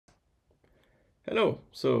Hello.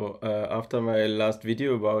 After my last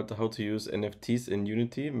video about how to use NFTs in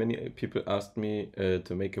Unity, many people asked me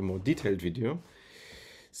to make a more detailed video.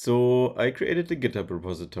 So I created a GitHub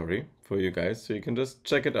repository for you guys, so you can just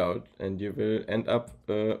check it out and you will end up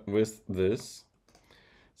with this.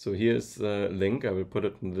 So here's the link. I will put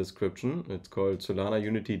it in the description. It's called Solana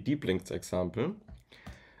Unity Deeplinks example.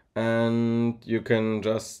 And you can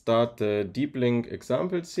just start the Deeplink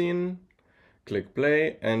example scene, click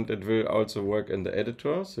play, and it will also work in the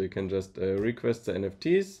editor. So you can just request the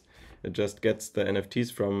NFTs. It just gets the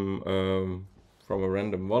NFTs from a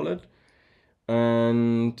random wallet.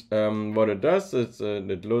 And what it does is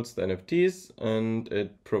it loads the NFTs and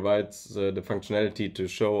it provides the functionality to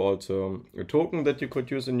show also a token that you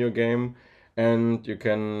could use in your game. And you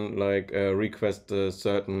can request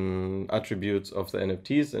certain attributes of the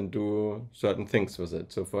NFTs and do certain things with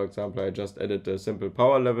it. So for example, I just added a simple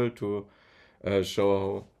power level to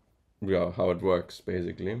show how it works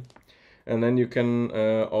basically. And then you can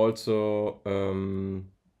also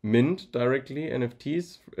mint directly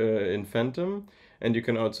NFTs in Phantom, and you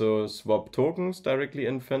can also swap tokens directly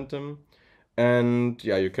in Phantom. And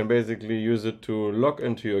yeah, you can basically use it to log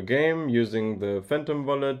into your game using the Phantom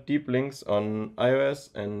wallet Deeplinks on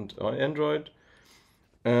iOS and on Android.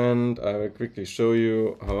 And I will quickly show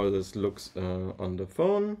you how this looks on the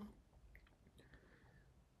phone.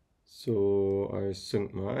 So I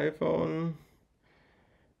sync my iPhone,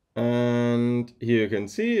 and here you can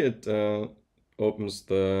see it opens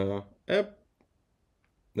the app.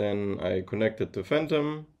 Then I connect it to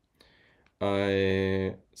Phantom.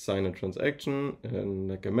 I sign a transaction and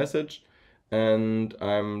like a message, and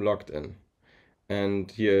I'm logged in. And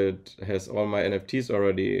here it has all my NFTs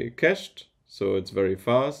already cached, so it's very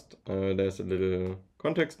fast. There's a little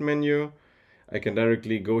context menu. I can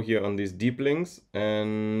directly go here on these deep links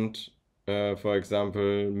and, for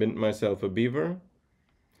example, mint myself a Beaver,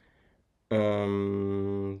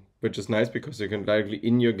 which is nice because you can directly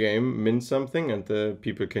in your game mint something and the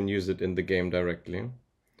people can use it in the game directly.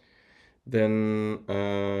 Then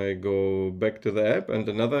I go back to the app, and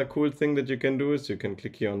another cool thing that you can do is you can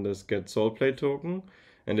click here on this Get SolPlay token,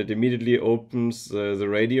 and it immediately opens the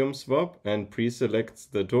Radium swap and pre-selects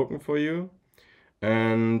the token for you.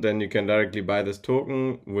 And then you can directly buy this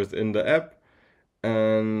token within the app,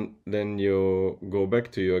 and then you go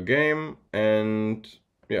back to your game and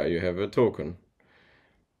yeah, you have a token.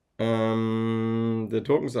 The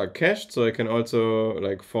tokens are cached, so I can also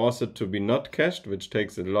like force it to be not cached, which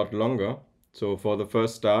takes a lot longer. So for the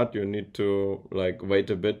first start, you need to like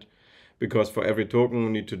wait a bit, because for every token you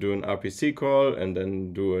need to do an RPC call and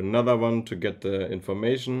then do another one to get the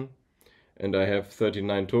information. And I have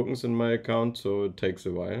 39 tokens in my account, so it takes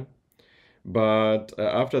a while. But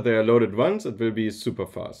after they are loaded once, it will be super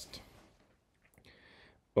fast.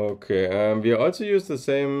 Okay, we also use the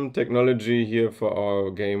same technology here for our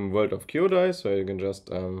game World of Kyoudai, so you can just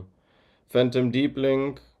Phantom Deep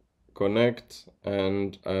Link, connect,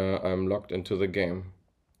 and I'm logged into the game.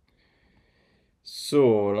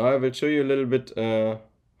 So now I will show you a little bit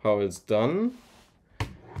how it's done.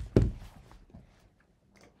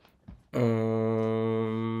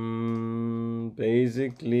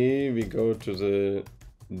 Basically, we go to the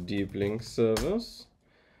Deep Link servers.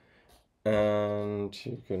 And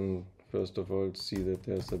you can first of all see that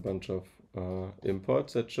there's a bunch of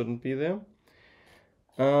imports that shouldn't be there.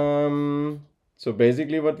 So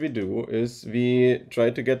basically what we do is we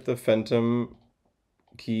try to get the Phantom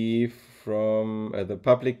key from the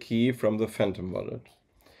public key from the Phantom wallet.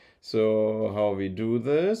 So how we do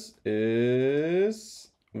this is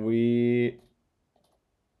we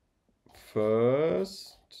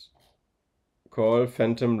first call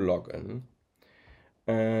Phantom login.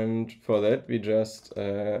 And for that, we just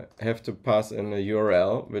have to pass in a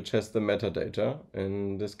URL, which has the metadata.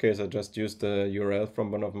 In this case, I just used the URL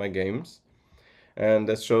from one of my games. And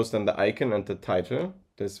this shows then the icon and the title.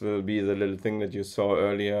 This will be the little thing that you saw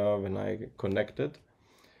earlier when I connected.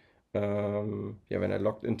 When I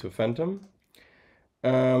logged into Phantom.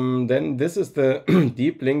 Then this is the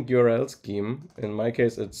deep link URL scheme. In my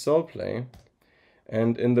case, it's SolPlay.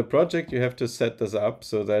 And in the project, you have to set this up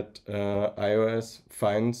so that iOS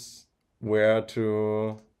finds where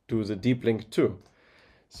to do the deep link to.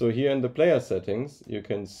 So here in the player settings, you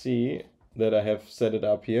can see that I have set it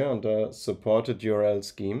up here under supported URL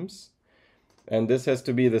schemes. And this has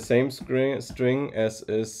to be the same string as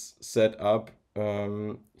is set up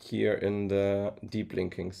here in the deep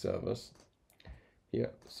linking servers.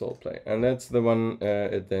 Here, SolPlay. And that's the one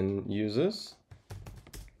it then uses.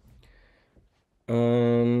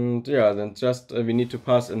 And yeah, then just we need to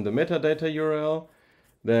pass in the metadata URL,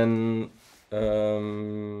 then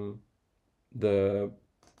the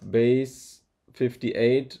base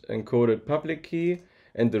 58 encoded public key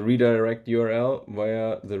and the redirect URL,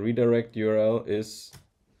 where the redirect URL is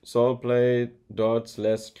SolPlay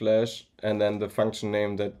 / and then the function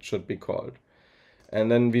name that should be called. And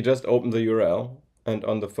then we just open the URL, and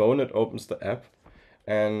on the phone it opens the app.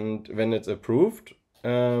 And when it's approved,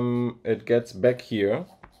 it gets back here.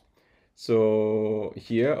 So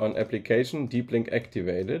here on application, Deeplink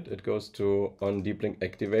activated, it goes to on Deeplink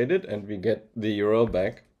activated, and we get the URL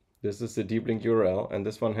back. This is the Deeplink URL, and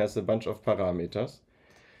this one has a bunch of parameters,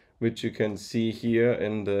 which you can see here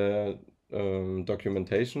in the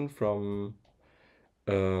documentation from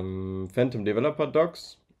Phantom developer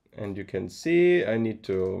docs. And you can see I need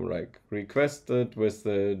to like request it with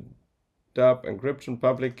the dub encryption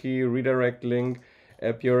public key redirect link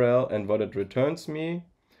app URL, and what it returns me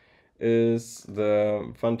is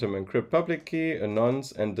the Phantom encrypt public key, a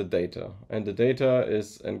nonce, and the data. And the data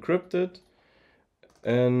is encrypted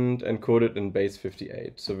and encoded in base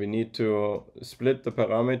 58. So we need to split the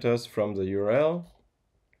parameters from the URL.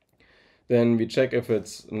 Then we check if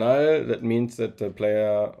it's null. That means that the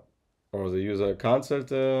player or the user canceled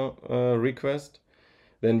the request.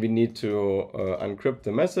 Then we need to encrypt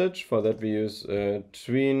the message. For that we use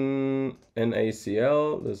tween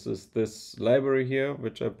NaCl. This is this library here,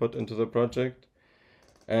 which I put into the project.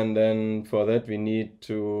 And then for that we need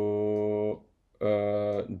to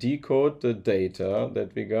decode the data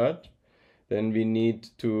that we got. Then we need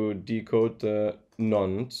to decode the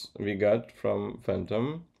nonce we got from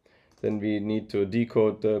Phantom. Then we need to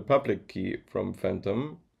decode the public key from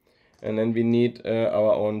Phantom. And then we need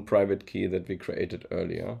our own private key that we created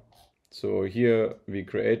earlier. So here we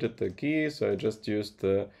created the key, so I just used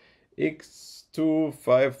the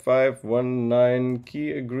X25519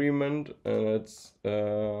 key agreement, and it's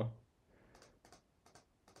yeah,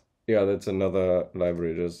 that's another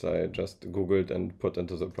library I just googled and put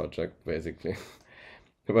into the project basically.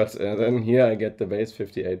 But then here I get the base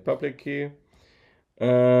 58 public key.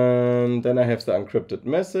 And then I have the encrypted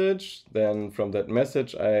message. Then from that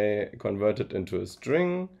message I convert it into a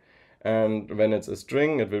string. And when it's a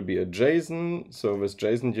string, it will be a JSON. So with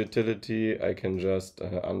JSON utility, I can just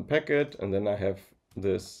unpack it. And then I have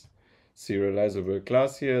this serializable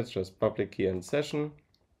class here. It's just public key and session.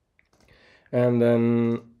 And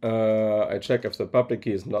then I check if the public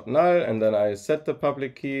key is not null. And then I set the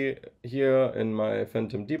public key here in my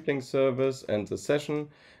Phantom Deeplink service and the session.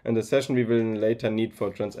 And the session we will later need for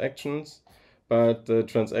transactions. But the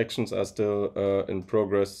transactions are still in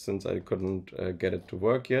progress since I couldn't get it to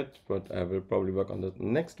work yet. But I will probably work on that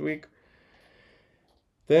next week.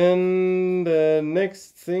 Then the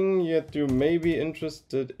next thing that you may be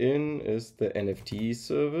interested in is the NFT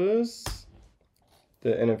service.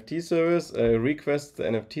 The NFT service requests the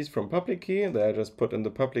NFTs from public key that I just put in the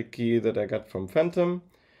public key that I got from Phantom.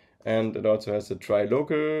 And it also has a try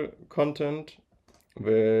local content,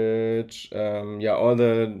 which, yeah, all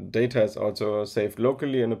the data is also saved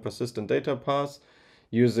locally in a persistent data path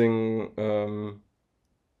using,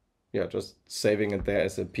 yeah, just saving it there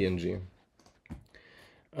as a PNG.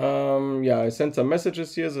 Yeah, I sent some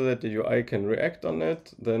messages here so that the UI can react on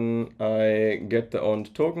it. Then I get the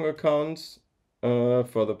owned token accounts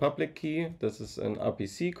for the public key. This is an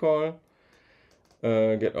RPC call.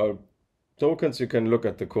 Get all tokens. You can look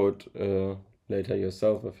at the code later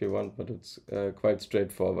yourself if you want, but it's quite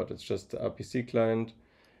straightforward. It's just the RPC client,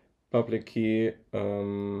 public key.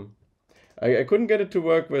 I couldn't get it to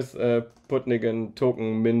work with Putnigan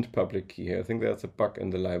token mint public key here. I think there's a bug in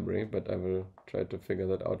the library, but I will try to figure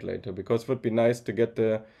that out later, because it would be nice to get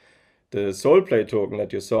the SolPlay token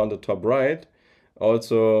that you saw on the top right.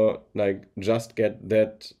 Also, like, just get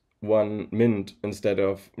that one mint instead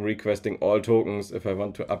of requesting all tokens if I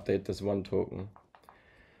want to update this one token.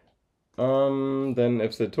 Then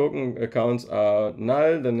if the token accounts are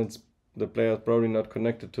null, then it's the player is probably not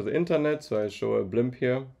connected to the internet, so I show a blimp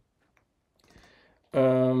here.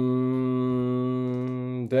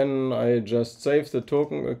 Then I just save the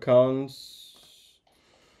token accounts.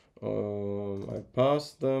 I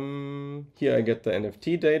pass them. Here I get the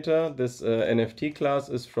NFT data. This NFT class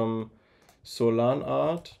is from Solana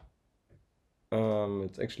art.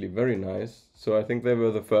 It's actually very nice. So I think they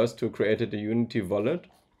were the first who created a Unity wallet.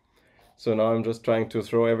 So now I'm just trying to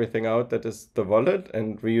throw everything out that is the wallet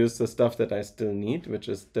and reuse the stuff that I still need, which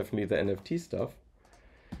is definitely the NFT stuff.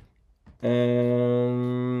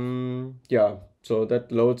 And yeah, so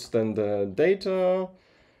that loads then the data.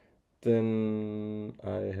 Then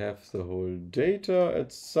I have the whole data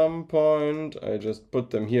at some point. I just put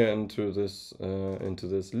them here into this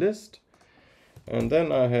list. And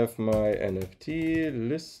then I have my NFT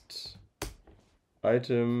list.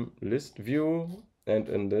 item list view, and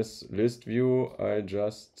in this list view I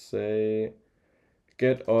just say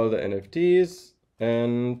get all the NFTs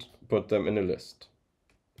and put them in a list.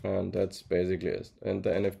 And that's basically it. And the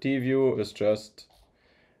NFT view is just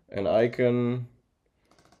an icon,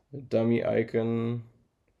 a dummy icon,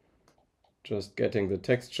 just getting the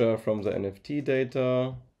texture from the NFT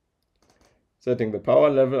data, setting the power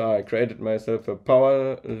level. I created myself a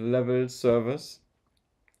power level service,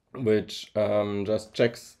 which just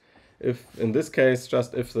checks if, in this case,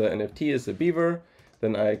 just if the NFT is a Beaver,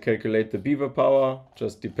 then I calculate the Beaver power,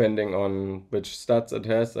 just depending on which stats it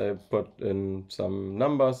has. I put in some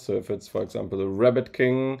numbers. So if it's, for example, a Rabbit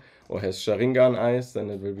King or has Sharingan eyes, then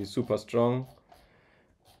it will be super strong.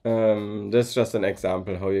 That's just an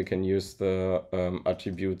example how you can use the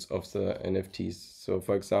attributes of the NFTs. So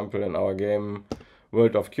for example, in our game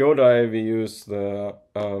World of Kyoudai, we use the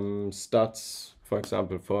stats, for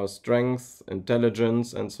example, for strength,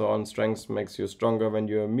 intelligence, and so on. Strength makes you stronger when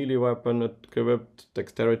you're melee weapon equipped.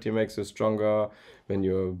 Dexterity makes you stronger when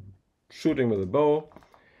you're shooting with a bow.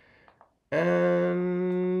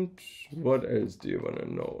 And what else do you want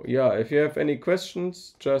to know? Yeah, if you have any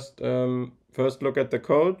questions, just first look at the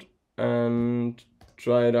code and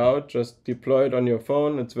try it out. Just deploy it on your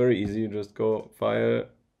phone. It's very easy. Just go File,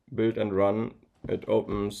 Build and Run. It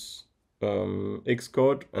opens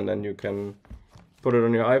Xcode, and then you can put it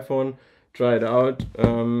on your iPhone, try it out.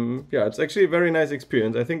 Yeah, it's actually a very nice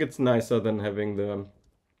experience. I think it's nicer than having the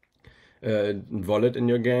wallet in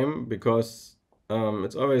your game, because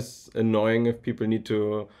it's always annoying if people need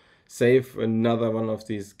to save another one of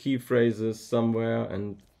these key phrases somewhere,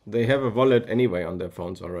 and they have a wallet anyway on their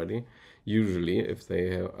phones already, usually, if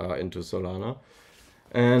they are into Solana.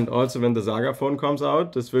 And also when the Saga phone comes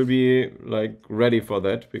out, this will be like ready for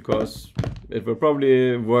that, because it will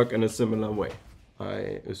probably work in a similar way,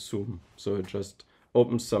 I assume. So it just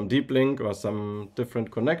opens some Deeplink or some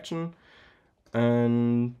different connection,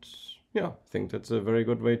 and yeah, I think that's a very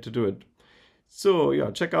good way to do it. So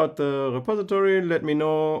yeah, check out the repository, let me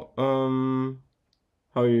know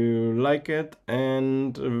how you like it,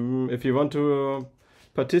 and if you want to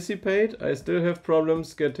participate. I still have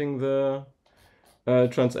problems getting the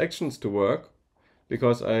transactions to work,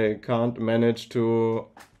 because I can't manage to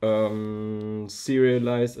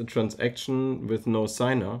serialize a transaction with no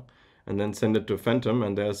signer and then send it to Phantom,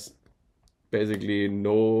 and there's basically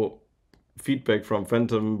no feedback from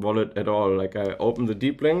Phantom Wallet at all. Like, I open the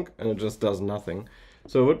Deeplink and it just does nothing.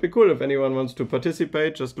 So it would be cool if anyone wants to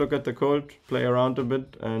participate. Just look at the code, play around a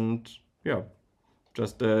bit, and yeah,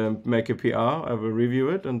 just make a PR. I will review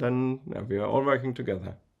it, and then we are all working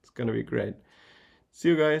together. It's gonna be great. See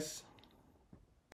you guys.